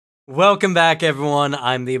Welcome back, everyone.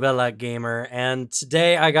 I'm the Bella Gamer, and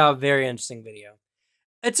today I got a very interesting video.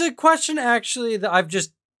 It's a question actually that I've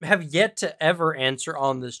just have yet to ever answer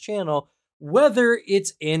on this channel, whether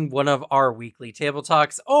it's in one of our weekly table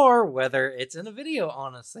talks or whether it's in a video,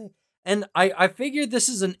 honestly. And I figured this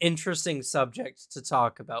is an interesting subject to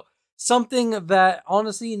talk about. Something that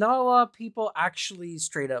honestly not a lot of people actually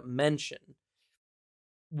straight up mention.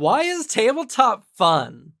 Why is tabletop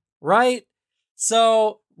fun? Right?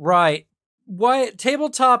 Right. Why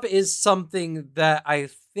tabletop is something that I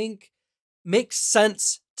think makes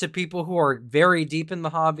sense to people who are very deep in the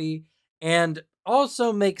hobby and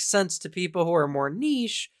also makes sense to people who are more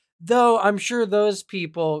niche, though I'm sure those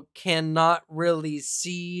people cannot really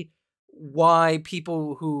see why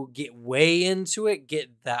people who get way into it get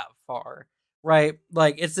that far, right?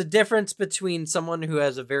 Like, it's the difference between someone who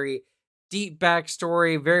has a very deep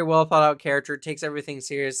backstory, very well thought out character, takes everything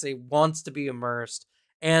seriously, wants to be immersed,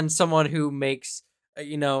 and someone who makes,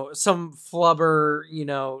 some flubber,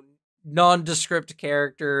 nondescript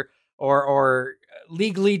character or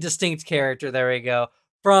legally distinct character. There we go.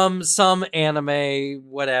 From some anime,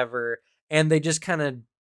 whatever, and they just kind of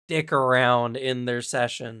dick around in their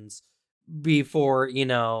sessions before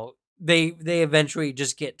they eventually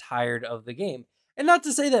just get tired of the game. And not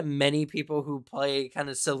to say that many people who play kind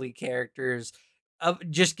of silly characters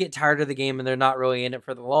just get tired of the game and they're not really in it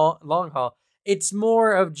for the long haul. It's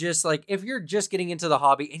more of just like, if you're just getting into the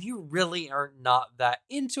hobby and you really are not that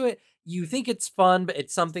into it, you think it's fun, but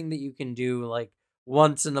it's something that you can do like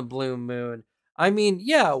once in a blue moon. I mean,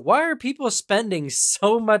 yeah, why are people spending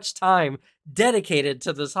so much time dedicated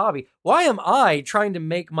to this hobby? Why am I trying to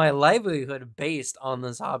make my livelihood based on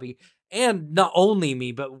this hobby? And not only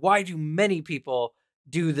me, but why do many people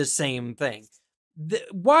do the same thing?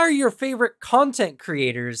 Why are your favorite content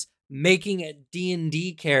creators making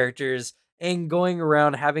D&D characters and going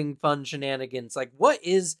around having fun shenanigans? Like, what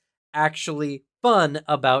is actually fun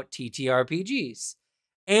about TTRPGs?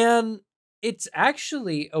 And it's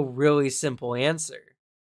actually a really simple answer.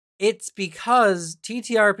 It's because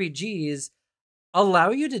TTRPGs allow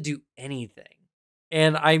you to do anything.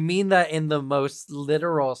 And I mean that in the most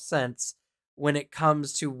literal sense when it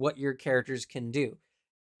comes to what your characters can do.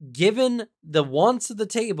 Given the wants of the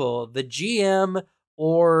table, the GM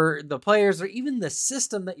or the players, or even the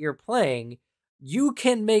system that you're playing, you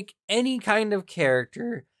can make any kind of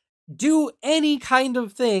character do any kind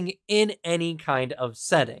of thing in any kind of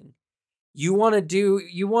setting. You want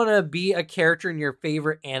to be a character in your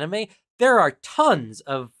favorite anime? There are tons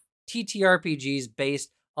of TTRPGs based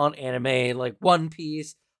on anime like One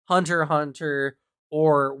Piece, Hunter x Hunter,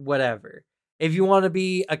 or whatever. If you want to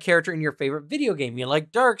be a character in your favorite video game, you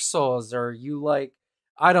like Dark Souls, or you like,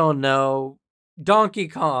 I don't know, Donkey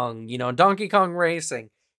Kong, Donkey Kong Racing,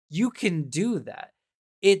 you can do that.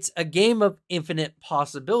 It's a game of infinite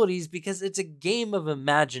possibilities because it's a game of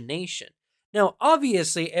imagination. Now,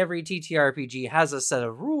 obviously, every TTRPG has a set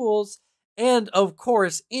of rules, and of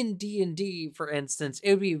course, in D&D, for instance,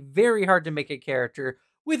 it would be very hard to make a character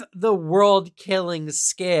with the world-killing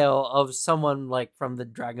scale of someone like from the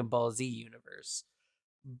Dragon Ball Z universe.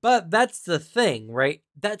 But that's the thing, right?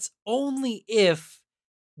 That's only if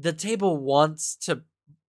the table wants to,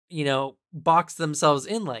 box themselves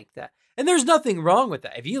in like that. And there's nothing wrong with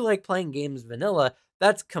that. If you like playing games vanilla,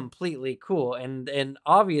 that's completely cool. And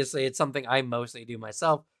obviously it's something I mostly do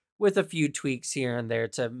myself with a few tweaks here and there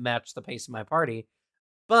to match the pace of my party.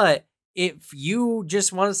 But if you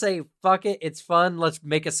just want to say, fuck it, it's fun, let's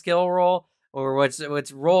make a skill roll, or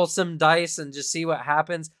let's roll some dice and just see what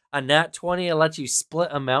happens. A nat 20 will let you split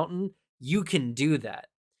a mountain. You can do that.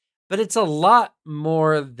 But it's a lot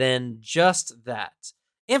more than just that.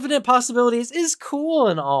 Infinite possibilities is cool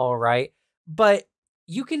and all, right? But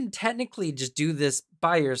you can technically just do this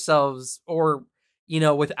by yourselves or,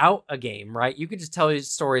 without a game, right? You can just tell your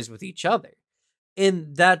stories with each other.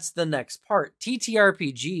 And that's the next part.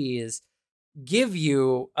 TTRPGs give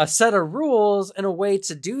you a set of rules and a way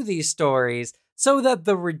to do these stories so that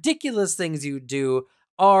the ridiculous things you do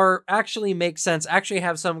are actually make sense, actually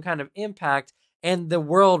have some kind of impact, and the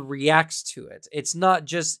world reacts to it. It's not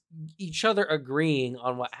just each other agreeing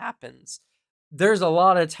on what happens. There's a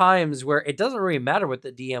lot of times where it doesn't really matter what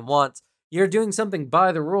the DM wants. You're doing something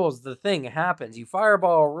by the rules, the thing happens. You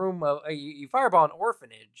fireball a room, you fireball an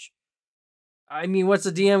orphanage. I mean, what's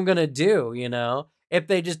the DM gonna do, if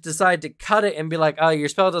they just decide to cut it and be like, oh, your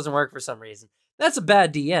spell doesn't work for some reason? That's a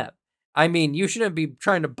bad DM. I mean, you shouldn't be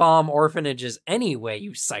trying to bomb orphanages anyway,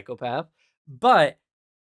 you psychopath. But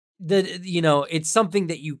it's something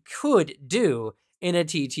that you could do in a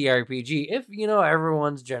TTRPG if,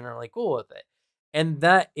 everyone's generally cool with it. And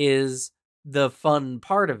that is the fun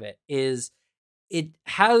part of it is it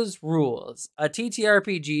has rules. A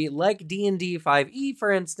TTRPG like D&D 5e,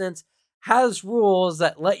 for instance, has rules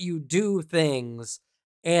that let you do things.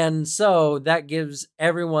 And so that gives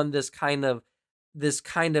everyone this kind of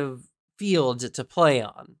field to play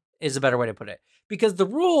on, is a better way to put it. Because the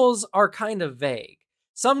rules are kind of vague.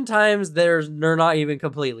 Sometimes they're not even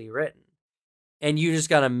completely written, and you just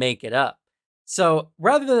got to make it up. So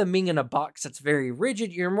rather than being in a box that's very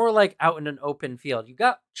rigid, you're more like out in an open field. You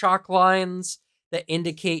got chalk lines that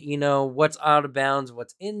indicate, what's out of bounds,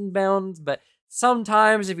 what's in bounds. But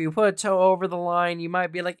sometimes if you put a toe over the line, you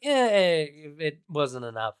might be like, it wasn't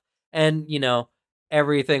enough. And,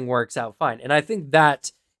 everything works out fine. And I think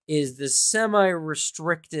that is the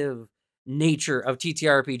semi-restrictive nature of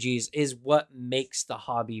TTRPGs is what makes the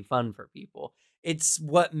hobby fun for people. It's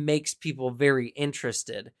what makes people very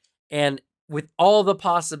interested. And with all the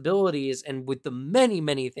possibilities and with the many,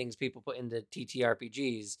 many things people put into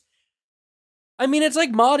TTRPGs, I mean, it's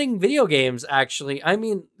like modding video games, actually. I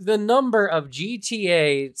mean, the number of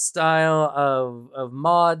GTA style of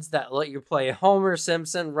mods that let you play Homer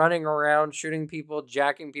Simpson running around, shooting people,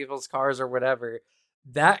 jacking people's cars or whatever,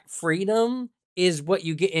 that freedom is what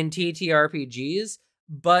you get in TTRPGs,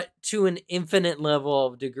 but to an infinite level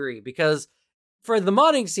of degree. Because for the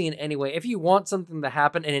modding scene anyway, if you want something to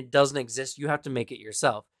happen and it doesn't exist, you have to make it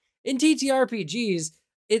yourself. In TTRPGs,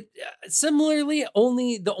 it similarly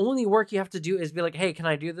the only work you have to do is be like, "Hey, can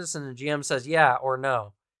I do this?" And the GM says yeah or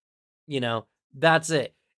no. That's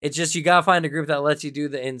it. It's just you gotta find a group that lets you do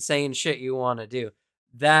the insane shit you want to do.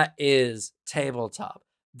 That is tabletop.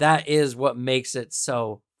 That is what makes it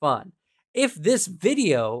so fun. If this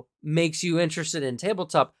video makes you interested in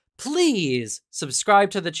tabletop, please subscribe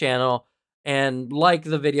to the channel and like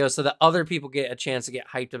the video so that other people get a chance to get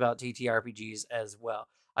hyped about TTRPGs as well.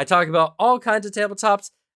 I talk about all kinds of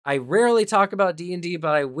tabletops. I rarely talk about D&D,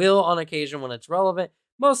 but I will on occasion when it's relevant,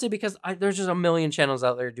 mostly because there's just a million channels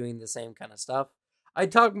out there doing the same kind of stuff. I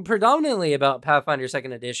talk predominantly about Pathfinder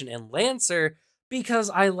 2nd Edition and Lancer because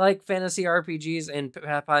I like fantasy RPGs and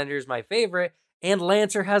Pathfinder is my favorite, and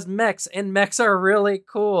Lancer has mechs, and mechs are really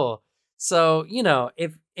cool. So,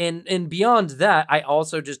 if and beyond that, I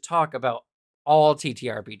also just talk about all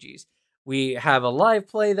TTRPGs. We have a live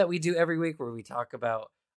play that we do every week where we talk about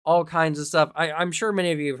all kinds of stuff. I'm sure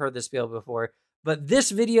many of you have heard this spiel before, but this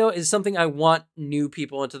video is something I want new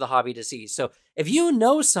people into the hobby to see. So if you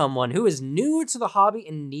know someone who is new to the hobby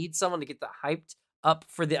and needs someone to get the hyped up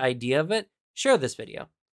for the idea of it, share this video.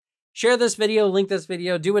 Share this video, link this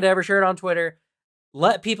video, do whatever, share it on Twitter.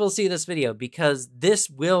 Let people see this video because this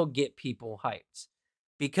will get people hyped.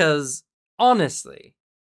 Because honestly,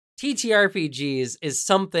 TTRPGs is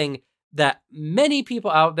something that many people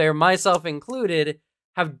out there, myself included,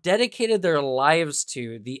 have dedicated their lives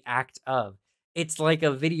to the act of. It's like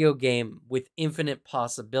a video game with infinite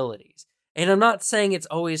possibilities. And I'm not saying it's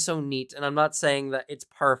always so neat, and I'm not saying that it's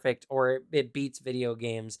perfect or it beats video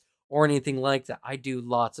games or anything like that. I do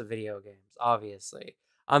lots of video games, obviously.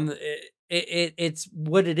 It's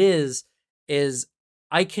what it is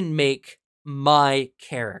I can make my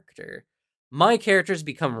character. My characters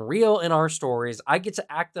become real in our stories. I get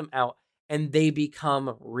to act them out and they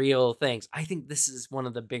become real things. I think this is one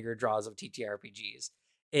of the bigger draws of TTRPGs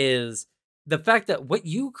is the fact that what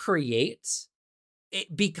you create,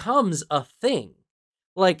 it becomes a thing.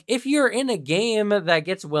 Like if you're in a game that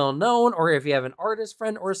gets well known, or if you have an artist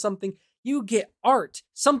friend or something, you get art.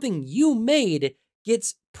 Something you made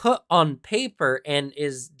gets put on paper and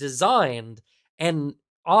is designed and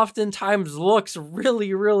oftentimes looks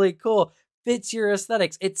really, really cool, fits your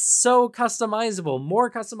aesthetics. It's so customizable, more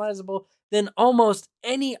customizable than almost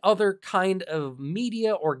any other kind of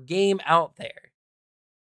media or game out there.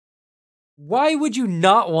 Why would you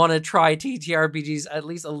not want to try TTRPGs at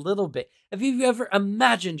least a little bit? If you've ever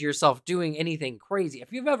imagined yourself doing anything crazy,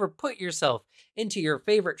 if you've ever put yourself into your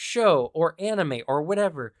favorite show or anime or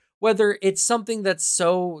whatever, whether it's something that's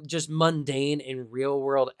so just mundane and real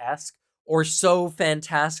world-esque or so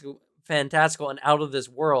fantastical and out of this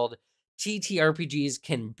world, TTRPGs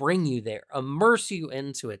can bring you there, immerse you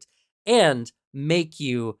into it, and make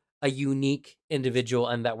you a unique individual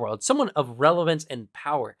in that world, someone of relevance and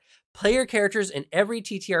power. Player characters in every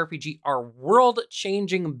TTRPG are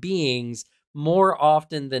world-changing beings more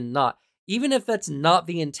often than not. Even if that's not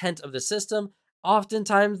the intent of the system,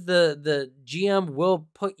 oftentimes the GM will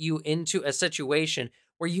put you into a situation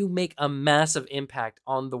where you make a massive impact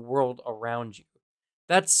on the world around you.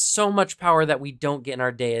 That's so much power that we don't get in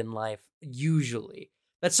our day in life, usually.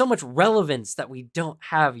 That's so much relevance that we don't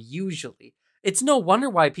have usually. It's no wonder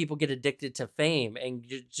why people get addicted to fame and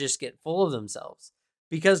just get full of themselves.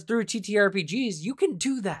 Because through TTRPGs, you can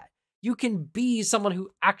do that. You can be someone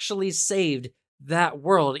who actually saved that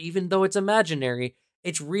world, even though it's imaginary.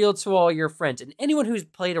 It's real to all your friends. And anyone who's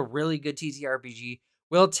played a really good TTRPG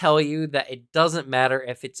will tell you that it doesn't matter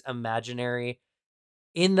if it's imaginary.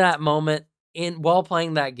 In that moment, while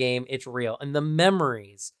playing that game, it's real. And the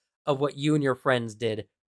memories of what you and your friends did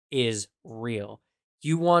is real.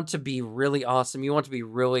 You want to be really awesome. You want to be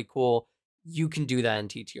really cool. You can do that in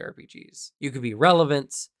TTRPGs. You can be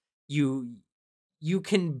relevant. You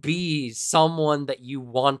can be someone that you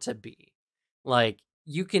want to be. Like,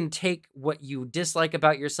 you can take what you dislike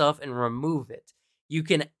about yourself and remove it. You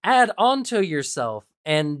can add on to yourself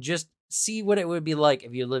and just see what it would be like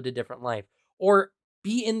if you lived a different life. Or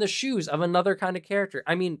be in the shoes of another kind of character.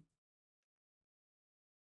 I mean,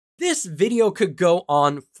 this video could go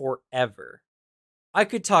on forever. I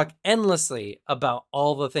could talk endlessly about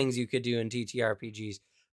all the things you could do in TTRPGs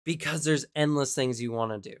because there's endless things you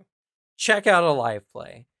want to do. Check out a live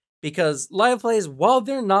play, because live plays, while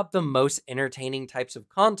they're not the most entertaining types of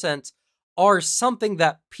content, are something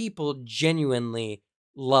that people genuinely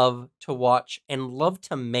love to watch and love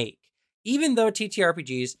to make. Even though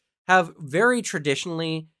TTRPGs have very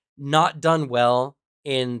traditionally not done well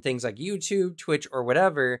in things like YouTube, Twitch, or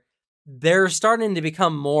whatever, they're starting to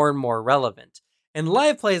become more and more relevant. And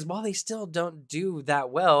live plays, while they still don't do that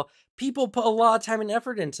well, people put a lot of time and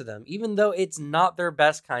effort into them, even though it's not their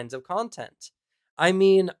best kinds of content. I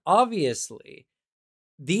mean, obviously,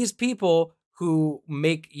 these people who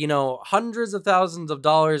make, hundreds of thousands of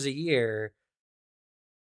dollars a year,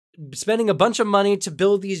 spending a bunch of money to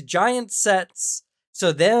build these giant sets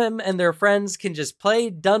so them and their friends can just play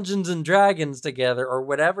Dungeons and Dragons together or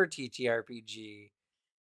whatever TTRPG,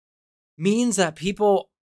 means that people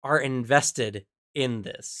are invested in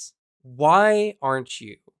this. Why aren't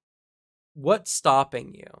you? What's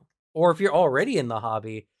stopping you? Or if you're already in the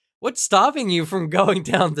hobby, what's stopping you from going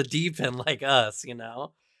down the deep end like us,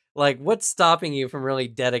 Like, what's stopping you from really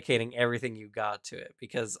dedicating everything you got to it?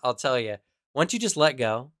 Because I'll tell you, once you just let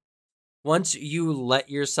go, once you let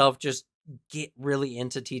yourself just get really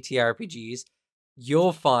into TTRPGs,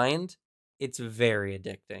 you'll find it's very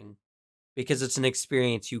addicting because it's an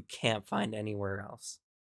experience you can't find anywhere else.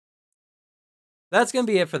 That's going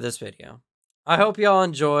to be it for this video. I hope y'all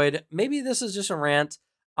enjoyed. Maybe this is just a rant.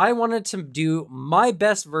 I wanted to do my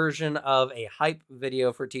best version of a hype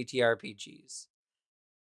video for TTRPGs.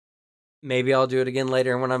 Maybe I'll do it again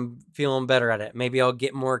later when I'm feeling better at it. Maybe I'll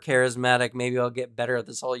get more charismatic. Maybe I'll get better at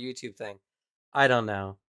this whole YouTube thing. I don't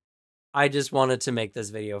know. I just wanted to make this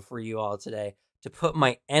video for you all today, to put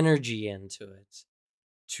my energy into it,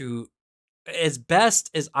 to, as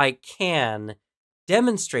best as I can,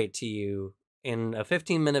 demonstrate to you in a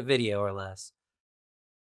 15-minute video or less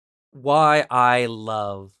why I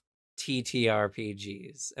love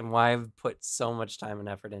TTRPGs and why I've put so much time and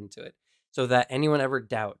effort into it, so that anyone ever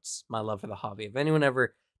doubts my love for the hobby, if anyone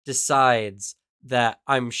ever decides that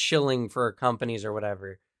I'm shilling for companies or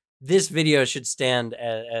whatever, this video should stand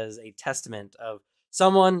as a testament of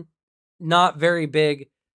someone not very big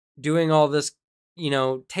doing all this,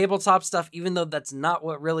 tabletop stuff, even though that's not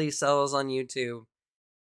what really sells on YouTube,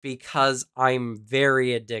 because I'm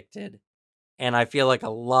very addicted. And I feel like a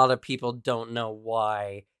lot of people don't know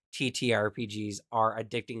why TTRPGs are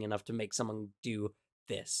addicting enough to make someone do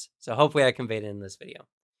this. So hopefully I conveyed it in this video.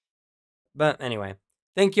 But anyway,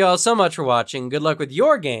 thank you all so much for watching. Good luck with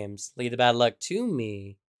your games. Leave the bad luck to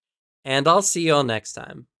me. And I'll see you all next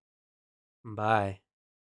time. Bye.